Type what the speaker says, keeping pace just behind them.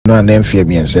no anemfie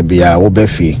miense bia wo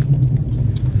befi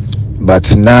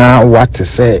but na what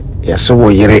say yeso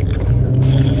wo yire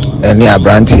eni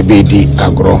abranti be di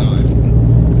agro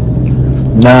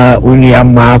na uni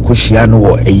ama akohia no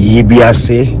wo eyi bi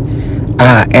ase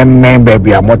a emmen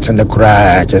baby amotene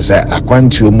kura chese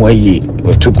akwantu mu ayi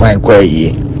otu kwan kwa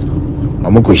ayi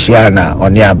amukohia na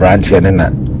oni abranti ene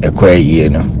na ekwa ayi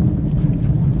no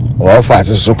WOFA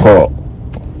aso ko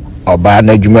oba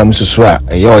na adwuma mususu a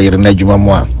eye oyire na adwuma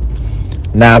mu a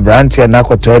na abranti na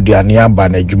akoto aduane aba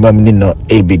na adwuma mu ni no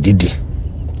ebedidi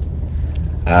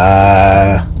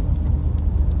 3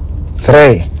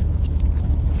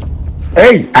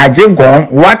 Hey, ajengon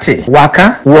wate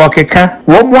waka wokeka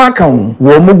wo mu aka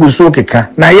wo mu guso keka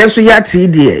na yeso yati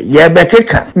die ye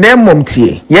bekeka na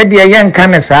mmomtie ye de ye nka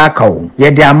ne sa aka wo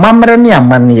ye de amamre ne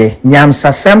amane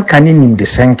nyamsasem kane nim de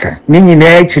senka ne nyina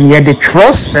echi ne ye de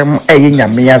trosem eye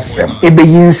nyame asem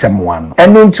ebeyinsem wano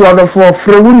enu nti odofo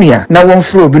frewunia na won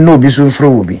fre obi na obi so fre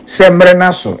obi se mre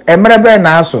na so emre be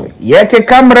na so ye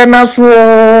keka mre na so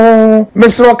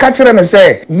mesro ka kire ne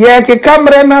se ye keka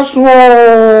mre na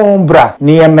so bra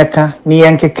ni yemeka ni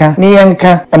yenkeka ni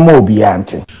yenka emobi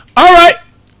ante. All right,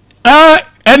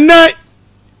 and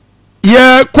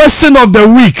yeah, question of the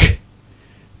week.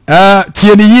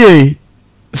 Tieni ye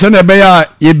sene beya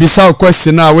ye bisa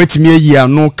question na wetimi ye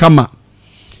no kama.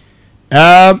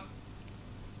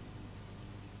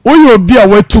 Oyo bi a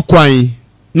wetu kwan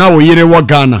na wo yire wo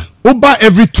Ghana. Oba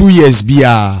every 2 years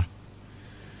bia.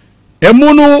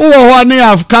 Emunu wo ho ne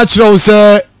have catch ro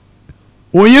say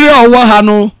wo yire owo ha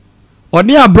no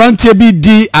oni abrantie bi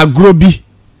di agro bi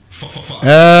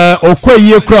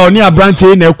okwaye kura oni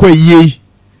abrantie na ekwaye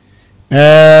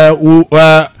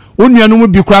onuanu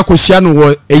bi kura akohia no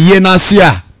wo eye na ase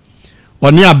a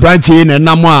oni abrantie na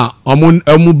nam a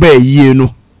omu ba eye no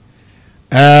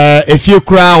efie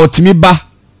kura otimi ba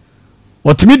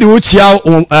otimi de wo chia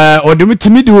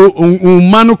odimi de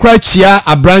umma no kura chia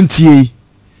abrantie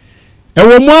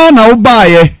ewo mo na wo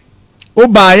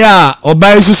baaye a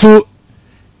obaye susu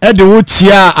ede wo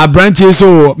chia abrantie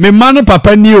so me manu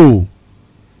papa ni o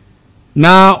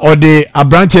na ode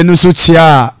abrantie no so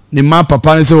chia ni ma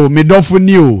papa ni so me dofo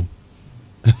ni o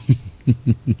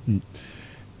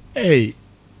hey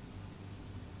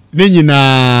ni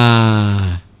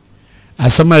nyina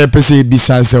asama ye pese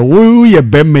bisa se wo ye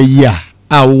bema yi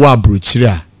a wo abrochire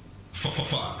a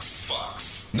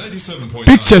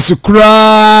pictures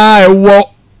kura ewo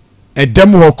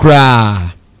edem ho kura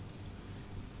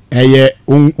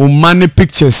umane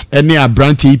pictures any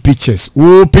abranti pictures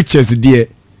wo pictures die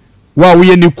wa wo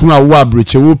ye ne kunu a wo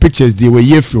abroche wo pictures die we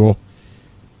ye fro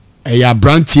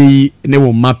abranti ne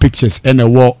wo ma pictures ene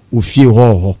wo ofie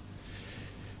ho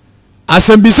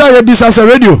asembisa ye bisa se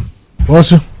radio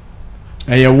woso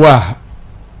wa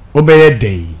obeye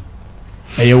dey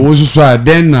wo susu a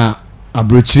den na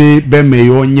abroche be me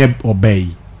yo nye obey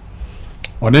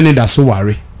onene da so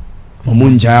ware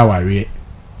omunja ware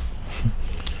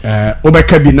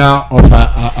obeka bi na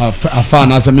afa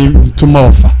na asemi tuma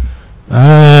ofa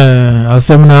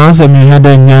asemi na asemi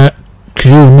hada nya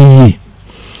crew ni yi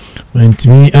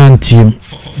mentimi antim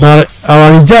but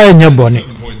our jai nya boni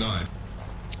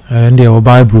and the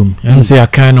bible and say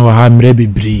akan wa ha mre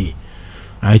bibri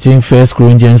I think 1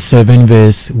 Corinthians 7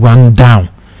 verse 1 down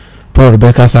Paul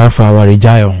Rebecca safa our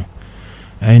jai on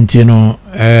and you know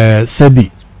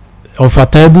sebi ofa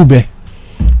tabu be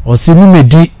osimi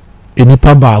medi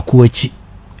enipa baako achi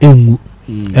enwu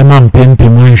ema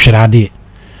mpempem nhwerade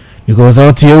because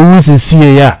out here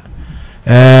see ya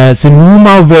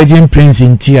sinuma virgin prince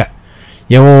intia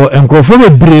yewo enkrofo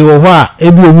bebre wo ho a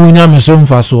ebi omu nyame so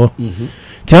mfaso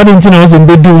ti ade ntina wo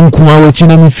zembe di nkuma wachi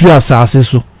na mfiri asase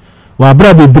so wa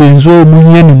bra bebre nso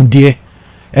omu yenim de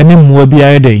ene mmoa bi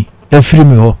ayedai afiri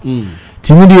me ho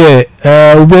ti mi de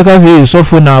obi ka say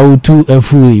sofo na otu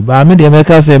afui ba me de me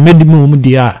ka say me di mu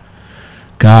de a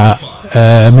ka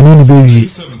menunu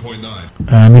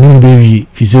bewi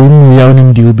fise unu ya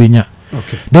onim di obenya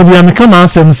okay debi ameka ma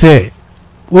asem se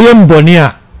woye mboni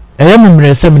a eye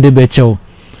memresem de bechew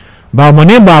ba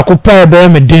moni ba akopa be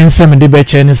me densem de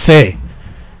beche ne se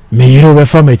me yiro be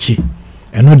famachi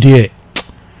eno de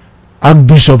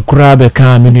archbishop kurabe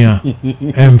ka menua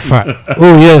emfa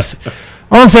oh yes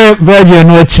on say virgin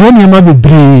no achire ni ma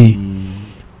bebre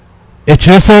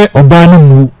echire se oba no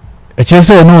mu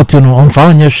echese no tino onfa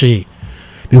onye hwe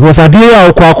because adie ya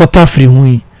okwa akota free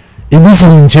hu ebisi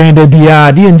nchen da bia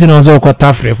adie ntina ozo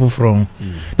okota free foforo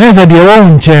na ze de wo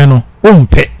nchen no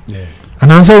ompe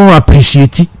ananse wo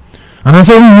appreciate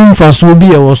ananse wo mfa so bi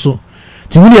e wo so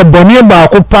timi de bone ba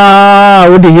akopa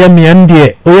wo de ye me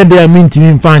ande o ye de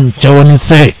amintimi mfa nche woni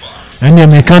se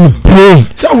and you can pray.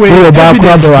 So we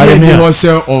evidence be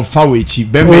also of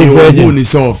fawechi be me o ni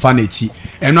so fanechi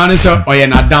eno ani say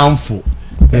oyena downfall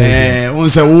won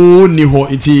say wo ni ho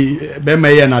iti be me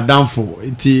ye na downfall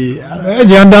iti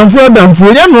e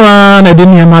downfall ya no na de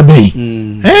ni ma be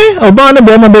oba na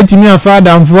be ma be timi afa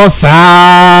downfall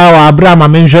saa wa abraham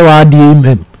amenhwe wa de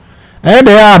imem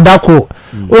de ya adako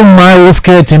o my was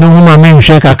skirt no ho ma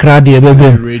menhwe kakra de be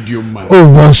radio man o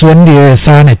won so ndi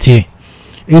sanity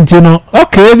into no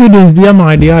okay evidence be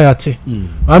my idea yate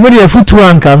am dey futu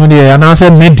anka am dey na say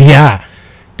media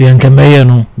dey anka meye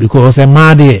no because e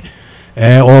ma dey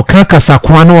o kaka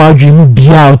kwa no adwi mu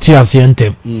bia o ti ase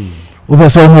ntem o be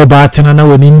so no ba tena na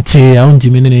woni ntie a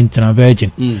ontimi ne ntina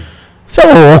virgin so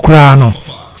o kra no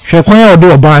hwe kwan ya o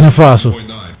do ba ne fa so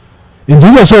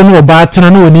ndi so no ba tena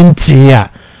na woni ntie a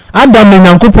adam ne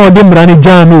nyankopon de mra ne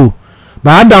jano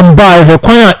ba adam ba hwe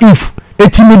kwan ya if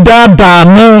etimi da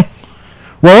no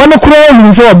wọ́n kura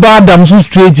hu se oba adam so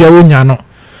straight ya wonya no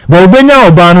ba obenya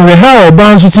oba no we ha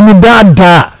oba so timi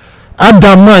dada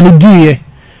adam ma ni die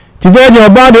ti veje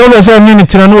oba de o se ni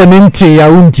tira no ni nti ya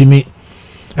wontimi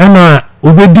ena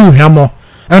obedi hwamo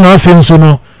ena afen so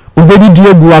no obedi die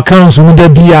egu account so da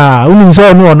bia unu se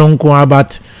ono nko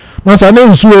abat masa na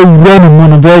nsu ewura ni mu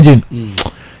no virgin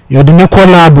yo de ne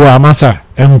collab amasa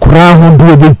enkura ho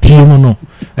do be pie mu no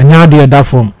enya de da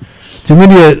form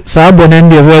Timidie sabon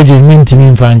and the virgin minti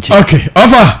min fanchi. Okay,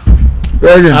 offer.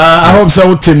 I hope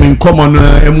so in common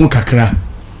emu kakra.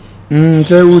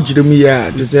 Say ujirimi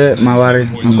ya say mawari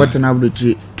nkwata na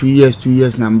buchi 2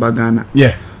 years na mbagana.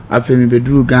 Yeah. Afi mi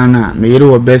bedru Ghana me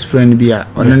yero best friend bia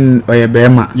onen oye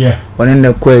bema. Yeah. Onen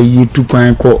na kwa yi tu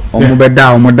kwan ko omo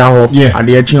beda omo da ho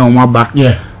ade achi omo aba.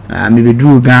 Yeah. Me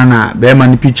bedru Ghana bema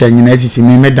ni picture nyina sisi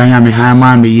me dan ya me ha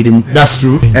ma me yirim. That's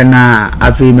true. And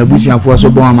afi me busuafo so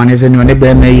bon amane se ni one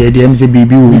bema ye de mse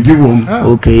bibi wo.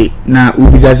 Okay. Na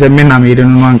ubisa se me na me yire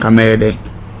no anka me de.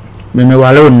 Me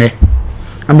wale one.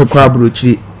 Ame kwa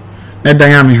abrochi. Na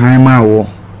dan ya me ha ma wo.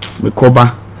 Me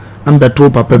koba. Ambe to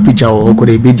papa picture wo ko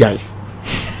de bejai.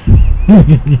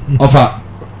 Offer.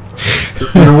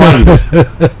 No worry.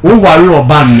 Wo worry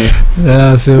oban ne.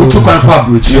 So wo to kwa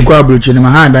abrochi. Kwa abrochi ni ma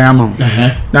ha dan ya ma.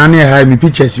 Na na ha mi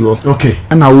pictures wo. Okay.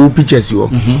 Na wo pictures wo.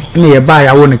 Na ye ba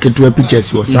ya wo na ketua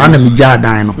pictures wo. Sa na mi ja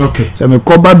dan no. Okay. So me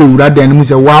koba be wura dan mu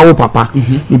se wa wo papa.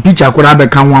 Ni picture ko da be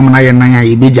kan wa na ye nan ya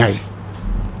ye bejai.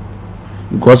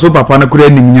 Because so papa na kura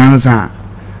ni nyansa.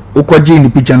 Ukoji ni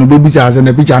picture no bebusa ase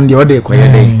na picture ndi ode koye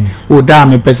den o da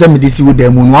me pese me disi wo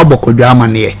dem no abokodu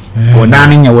amane ko da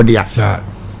ne nya wo dia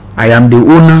I am the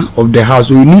owner of the house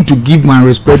so you need to give my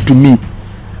respect to me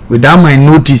without my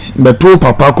notice me to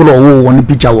papa ko wo won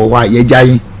picture wo wa ye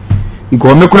jai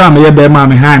because me kura me ye be ma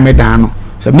me ha me da no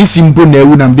so me simple na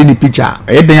ewu na me ni picture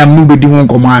e den am no be di ho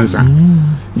nkomo ansa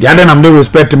the other na me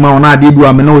respect ma ona ade bu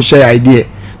am na wo share idea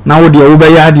na wo de wo be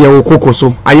ya de wo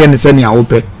kokoso aye ne se ne a wo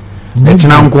pe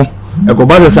echina nko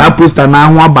ekoba sa poster na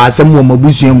ho aba asem wo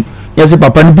mabusuam yesi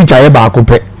papa ni picture ye ba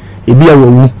akopɛ ebi a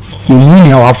wawu yenyi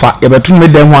ne wafa ye betu me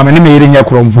dem ho ame ne me yire nya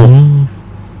kromfo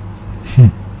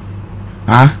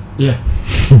yeah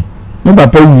me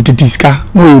papa wu titiska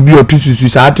no obi otususu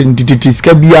sa atin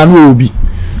titiska bia no obi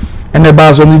ene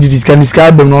ba so ni titiska ni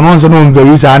ska be no no so no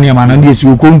mveru sa ne ma na de esi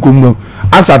okonkom no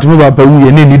asat me papa wu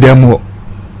ye ne ni dem ho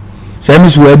sa mi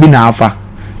so abi na afa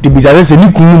tibisa se ni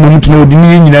kunu mo mutuna odi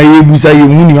ni nyina ye busa ye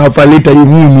hunu afa later ye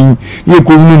hunu ye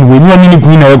ko hunu no nyi ni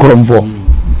kunu na ye kromfo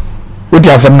oti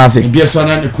asem na se bia so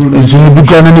na ne kunu nso ni bi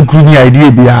kana ni kunu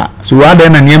idea bia so wa da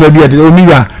na niam bia o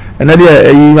miwa na de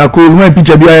yi akol ma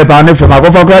picture bia ye pa na fe ma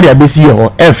ko fa kra dia besi ye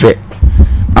ho efe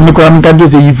amekora mi kan to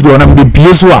se yifru na me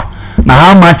pie so a na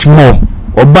how much more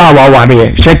oba wa wa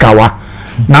de shekawa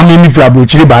na me ni fra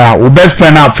brochiri bara o best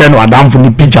friend na friend adam for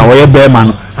the picture wo ye be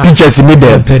man pictures me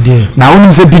there na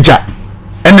wonu se picture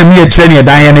ena me ye kire ne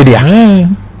dan ye ne dia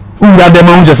uwura dem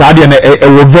ma unje sa de na e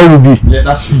wo very bi yeah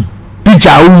that's true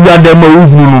picture uwura dem ma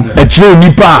uhunu no e kire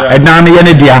onipa e dan ye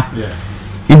ne dia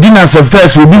idina se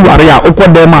first obi ware a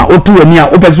okodem a otu ani a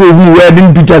opese ohunu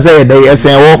wedding picture say dey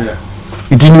esen wo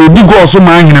itini odi go so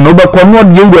ma hina no be kono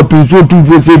de euro pinso otu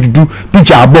fo say dudu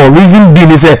picture abo reason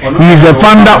being say he is the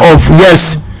founder of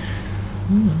yes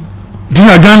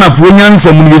dina Ghana fo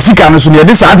nyansa mu yesika no so ne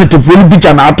de sa atetefo ni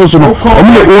picture na ato so no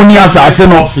omo le oni asase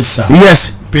no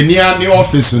yes penia ni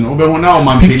office no obe wona o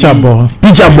man picture bo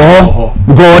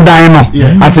go dan no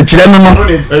ase kire no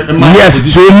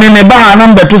yes so me ba na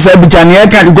mbeto sa picture ne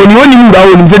ka go ni oni mu ba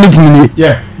woni se ni kini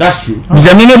yeah that's true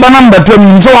bize me ba na mbeto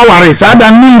mi so wa ware sa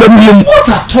dan ni ndam what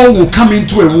at all will come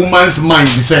into a woman's mind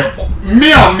say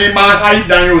me and me man hide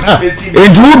down your space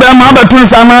eju be ma beto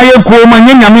sa na ye ko ma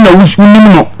nyanya me na wusu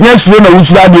nim no yes we na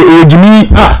wusu ade ejimi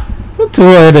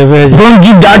don't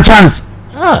give that chance.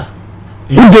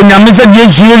 You don't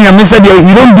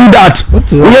do that.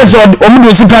 Yes,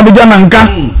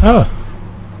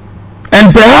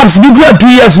 and perhaps you go 2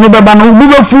 years no baba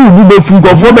no food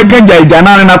go for be kenja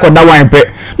ijana na koda wan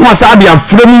pe no sa dia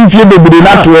framing fie bebere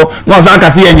na to no sa ka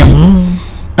se yenyam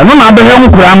eno na be hem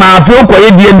kura na afo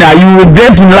koye die na you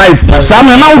regret in life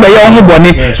some na wo be ye ho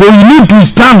bone so you need to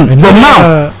stand from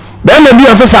now then maybe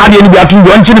as sa die ni bi atu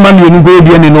won chini ma ni go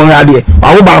die ni no ha die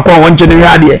awo ba ko won chini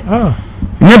ha die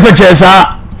nye peche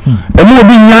sa emu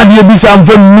obi nya die bi sa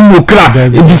mfa mu kra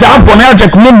it is afo na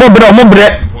check mo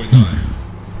bre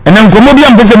and then come be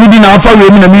am pese midi na afa we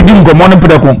mi na midi nkomo no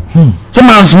predako so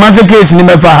man so ma se case ni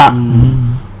mefa ha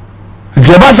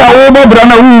jeba sa wo bo bra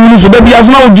na wu so da bia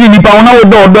so na wo di nipa wo na wo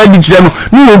do adi kire no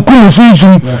ni wo ku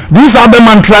sunsu du sa be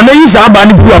man tra na yi sa ba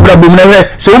ni fu abra bom na we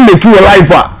so make your life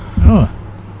a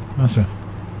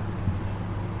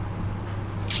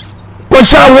ko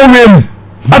sha wo wem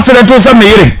asere to sa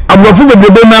meyire abofu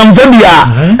bebebe na mfa bia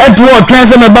eto wo twen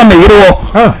se me ba meyire wo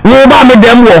wo ba me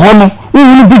dem wo ho no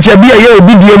wu picture bia ye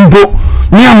obi die mpo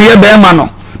ni am ye be ma no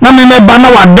na me ba na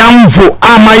wadamfo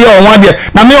ama ye onwa de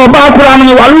na me oba akura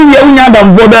no walu ye unya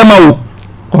damfo be ma wo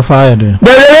ko fire de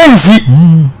nsi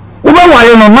wo ba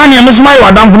wale no man ye musuma ye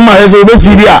wadamfo ma ye se obo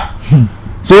firi a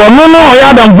so no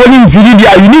ya damfo ni firi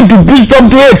dia you need to put stop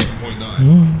to it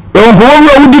e won ko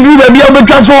wo didu be bia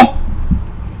obetwa so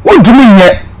wo tumi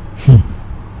nye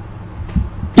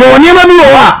ye woni ma bi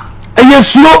wo a eye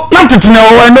suo na tetene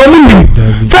wo na o mu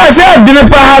say di ne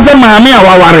pa ha se maame a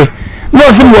waware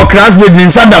no si wo class bed ni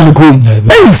sadam ko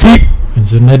ensi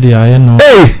enjene dia ye no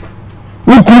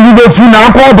ukuru be fu na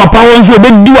akọ papa won so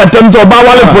be di watam so ba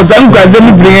wale for san kwa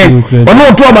zemi free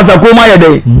ono to abasa ko ma ye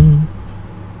dey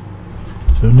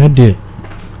so ne de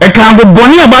e kan go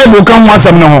boni e bible kan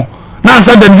wasam no ho na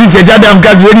sadam zi se jadam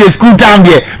gas we school time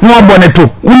there no aboneto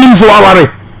unim so waware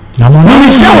no mi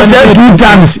share say 2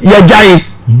 times ya jai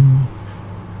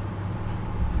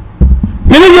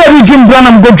mini je bi dwum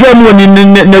branam go twam woni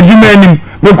na dwuma anim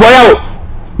me koya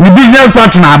mi business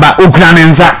partner aba okura ne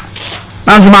nsa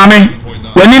nanso maame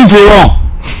wani ntewo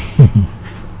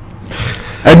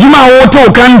adwuma wo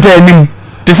to kanta anim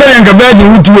te se yanka be di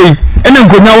wutuwe ene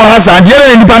nkonya wa hasa ade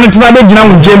ene nipa no tena be gina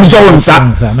wo jemi so wo nsa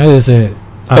na ye se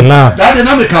ala that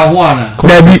dynamic ho ana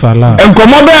dabi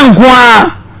enkomo be nko a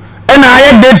ena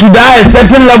aye day to die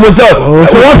certain level so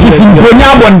what is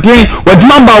imponya bonten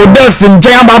watuma ba o dust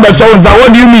nchen ba ba so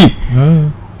what do you mean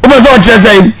o be so chere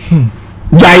say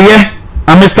jaye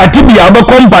a Mr. Tibia obo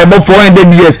compare bo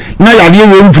 400 years na ya ye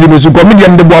we mfiri so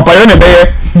comedian de bo apayo ne be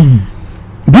ye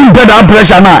din better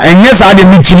pressure na enye sa de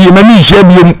mi chiri ma mi hye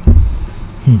biem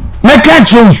na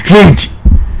catch you straight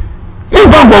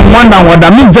in fact go wonder what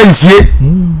that mean fancy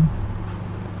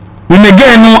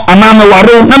again no aname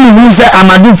waro na me hu say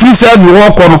amadu free serve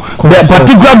wo ko no the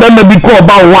particular bembe bi ko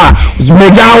ba wa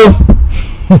mejawo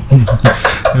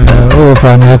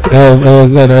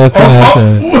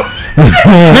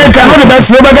ne ka no be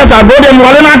so be gasa go dem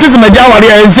wale na tis mejawo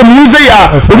ya nse mu say ya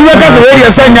obi be gasa we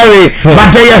ya sanya we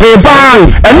but ya he pa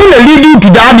enu na lead to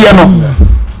that there no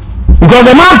because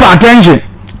the man pay attention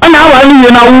ana wa ni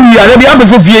ye na wu ya be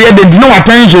abese fie ye de no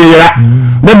attention ya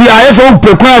baby ayesa o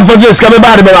pekwan fazo eska be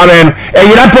ba de be ba no e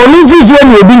yira to no fizu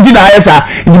ni obi nti na ayesa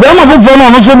di be ma fofo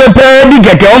no so be pe di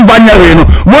keke on vanya we no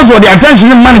most of the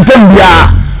attention man tem bia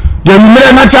de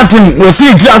numere na chatting we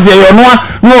see class ye yo no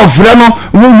ofre no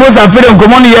wo za fere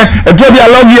nkomo ne ye eto bia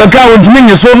love you ka wo ntimi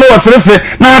nye so no wasrese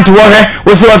na ato wo he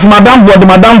wo so was madam for the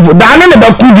madam for da ne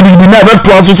be ku gidi na be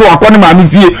to aso so akone ma mi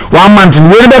fie 1 month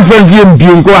we be friends ye bi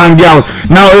nko hang out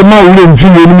na ma wo le mfi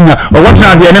we ni nya o what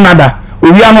chance ye ne nada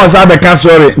owi no sa be ka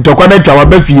sorry ntokwa be twa wa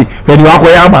ba fie we di wa ko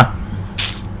ya ba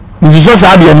ni so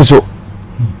sa de ni so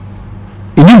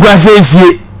idi gwa se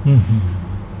esie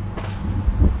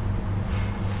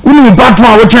unu patu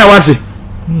a wo chen wase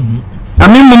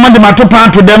amin mo de matopa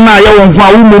to dem na ye won ko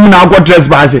a wo mom na akọ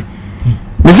trespass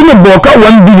mesi me boka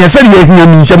 1 billion se ye hia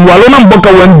mi nsem walo na boka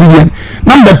 1 billion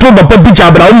na mbe to ba picture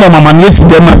abra wo mama na esi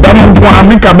dem na dam ko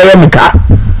amika be ye mika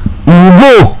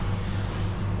ugo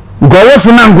go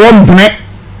wo na ngo mpne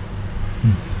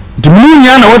tumuni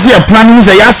nya na wo se plan ni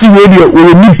se yasi radio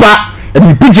wo nipa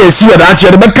e picture esi wa da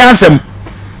che de be kansem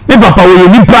ne papa wo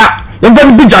nipa ye fa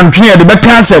picture ntwe de be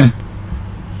kansem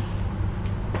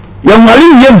yon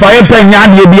wali ye mfaye pe nya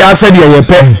de bi ase de ye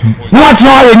pe no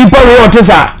atwa we nipa we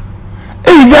otesa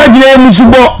e virgin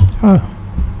musubo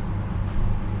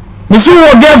misi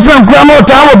wo girlfriend kura no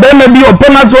ta wo be na bi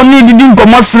opena so ni didi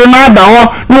nkomo sere na ada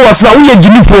ho no wo sra wo ye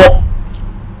jimifo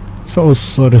so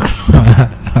sorry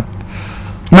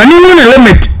mani no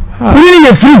limit we ni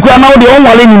ye free kura na wo de on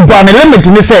wali ni mpa na limit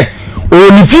ni se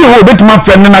ni fie ho betuma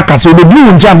friend na kase obedu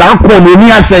nja da akọ no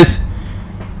ni access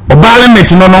obale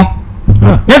met no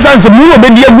yes as mu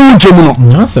obedi agu nchemu no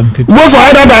go so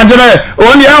either da jere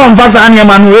oni e on fasa anya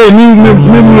manu ni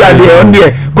ya de on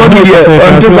de ko de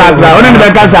on to sakra oni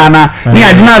be kasa na ni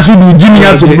agina so du jimi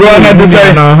aso bro na de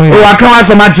say o aka wa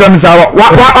se ma tira mi sa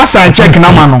wa san check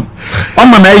na ma no o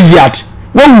ma na easy at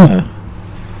wo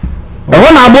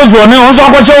ẹ̀wọ́n náà bó sọ̀rọ̀ ní wọ́n sọ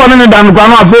akọ́ṣẹ́ wọn ní dànù kan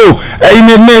náà fún ẹ̀yin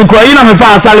mi nkọ́ yìí náà mi fa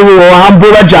asálẹ̀ wò wọ́n hàn bó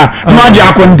bẹ́jà ní wọ́n jẹ́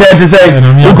akọ̀ntẹ́ ti sẹ́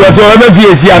nkọ́ sọ ẹ bẹ́ fi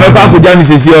èsì àmẹ́kọ́ akọ̀já ní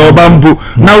sèse ọba mbó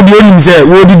náà ó di onim sẹ́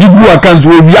wọ́n di gu account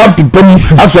wọ́n wíyá pípẹ́ mu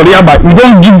asọ̀rọ̀ yaba we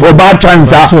don't give ọba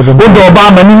chance ó dọ̀ ọba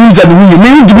àmà ní wúzẹ̀ ní wúyẹ ní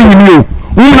yín dìbí yìí o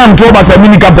wúyẹ náà tó ọba sẹ́ mí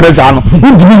ní kápẹ́rẹ́ sàánù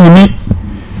yín dìbí yìí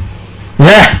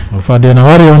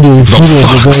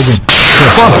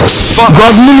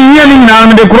because me here ni na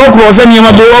me de krokro se ni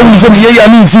ma be wa wu se me ya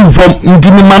ni si fom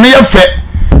nti me ma na ye fe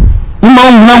ma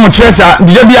wu na mo chesa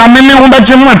de bia me me ho ba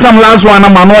che mo atam last one na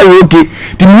ma no ayo okay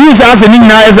ti me use ase ni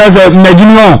na ese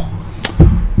imagine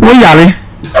wo yare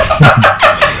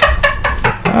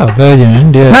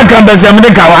virgin there na kan be se me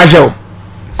de ka wa je o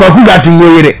ko ku ga tin wo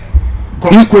yere ku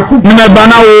me ba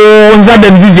na wo nza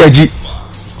dem zizi aji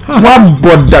wa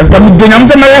boda kam do nyam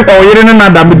se me ye ko yere na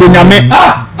da me do nyame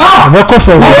Wako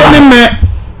for revenge.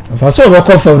 Faso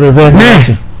wako for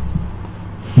revenge.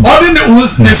 Odi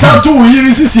ne sa to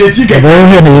yiri sisi echi keke.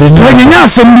 Wọ́n nya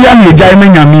asem bia na ejai me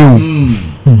nyame o.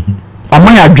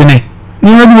 Amon ya dwene.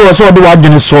 Ni na bi wo so de wa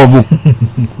dwene solve.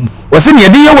 Wose ne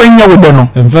de ye wanya wo de no.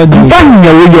 Mfa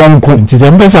nya wo yonko. Nti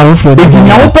dem pesa afoforo. Edi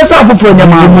nya wo pesa afoforo nya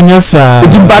ma. Munya sa.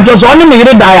 Edi bajo so oni me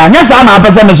yire da ya. Nya sa na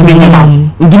pesa me so me nya.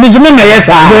 Edi me so me na yes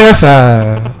ah. Yes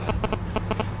ah.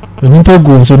 Nipa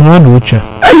go so no na ocha.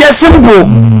 Yes simple.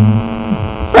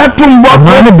 Atumbo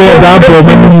Man be da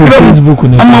problem mu Facebook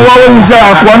ni. Ama wa wo say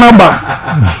akwa number.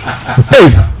 Hey.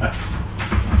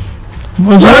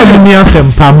 Mo so ni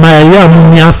asem pa ma ya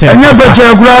mu ni asem. Anya pe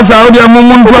che kura sa o de mu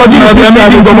ntu o na be mi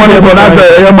di gomo ne ko na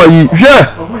se ya mo yi.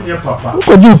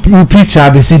 Ko do picture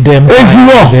be see them.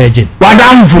 Virgin.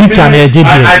 Wadam picture na eje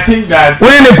dey. I think that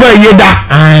when ne ko yeda.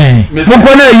 Ai. Mo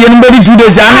ko na ye no be 2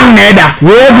 days an na eda.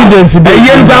 We evidence be.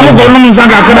 Ye nka mo ko num san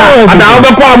kakra. Ada wo be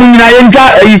ko amu nyina ye nka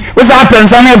wo sa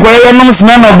pensa na ko ye num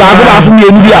sna na ba ba ko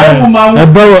ye ni bia.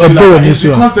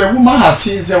 Because the woman has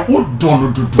seen say wo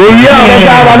don do. O ye o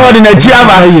sa ba no de na chi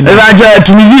aba. E ba ja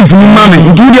tumizi tumi mame.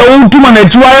 Ntu de wo tuma na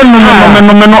chi wa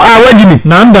no a wagini.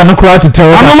 Na nda no kura tete.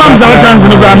 Anu mam sa chance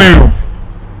no ba me.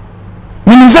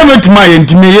 Minim se metuma ye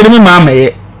ntime ye me ma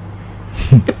ye.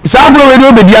 Sa bro we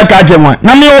do be dia ka jema.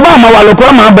 Na me oba ma walo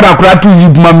kura ma bra kura tuzi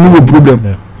ma me no problem.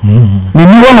 Me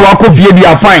ni won wa ko fie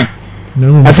dia fine.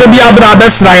 Ase bia bra be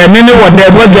sra ye me ne wo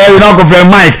de bo ge na ko friend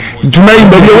Mike. Tuma yi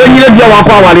be we nyina dia wa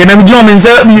ko awale na me ji o me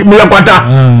nse me ya kwata.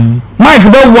 Mike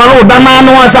be wo da na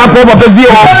no asa ko ba vie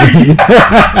o.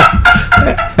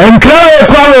 Enclave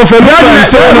kwa for that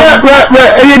so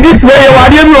e di we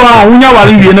wade bi o awunya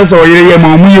wale wie na so yere ye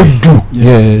ma mu ye du.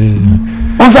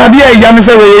 On sa dia ya me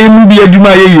se we ye mu bi aduma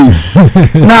ye ye.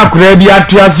 Na akura bi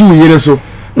atuase wo yere so.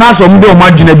 Na so mu de o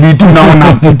madwena bi tu na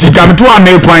wona. Ti kam to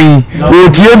ana kwan. O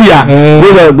tie bia.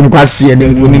 We kwase ne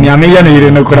woni ni ame ye na yere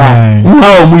na kura.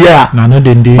 Wa o mu ya. Na no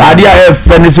dende. Ba dia e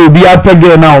fe ne so bi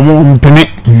apege na o mu mpene.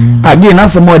 Again na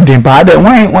some more dem pa de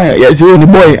why yes o ni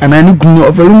boy anani kunu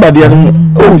of LUMBA de no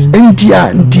oh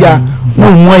ntia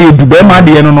no mo ye du be ma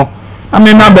de no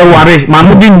ame na be ware ma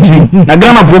no dindi na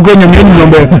grana fo ko nyam ni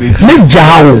be ne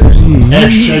jawo e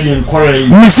hwe nkore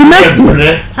misime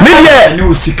me de ni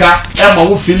osika e ma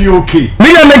wo feel okay me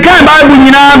de me kan bible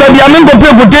nyina ba bia me ko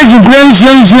pe quotation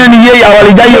krensia ni ye ya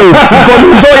wale jayo ko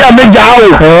so ya me jawo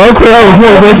o kura o mo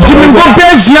be ti me ko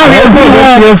pe sia we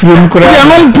ko from kura ya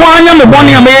no mpo anya me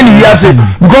boni ame ye ni wiase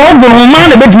because go ma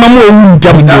na betima ma owu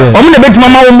ntam o me na betima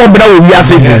ma wo mo bra wo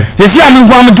wiase se sia me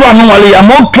ko am to am wale ya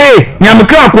mo okay nya me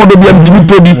kra ko do bia mtimi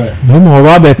todi no mo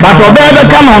ba be but oba be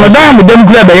kama no da mo dem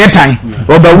kura be yetan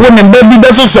oba wo ne be bi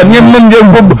be so so ne mo nge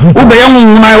go wo be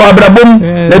yan na wa brabom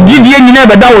na didie nyina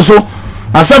be da wo so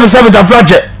asabe sabe ta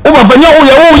frache wo papa nya wo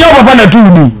ya papa na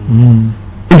tuudi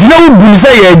ntina wo bu se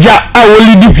ye ja a wo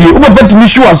lidi fie wo papa timi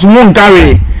hwe aso mo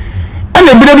nkare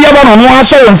ana bire bia ba no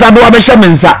aso wo nsa do abehye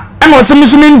mensa ana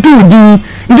osemisumi ntuudi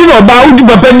ntina oba udi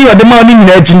papa ni ode ma ni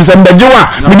nyina achi nsa mbeje wa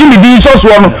medi so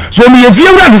no so me ye fie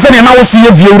wura de se ne na wo se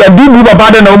ye fie wura di bu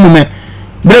papa de na omume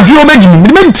bire fie obejimi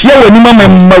me tie wani mama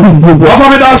wafa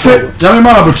me da se ya me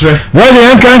ma abotre wale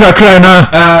yan kan kakra na.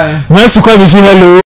 Mwen su kwa bisi hello.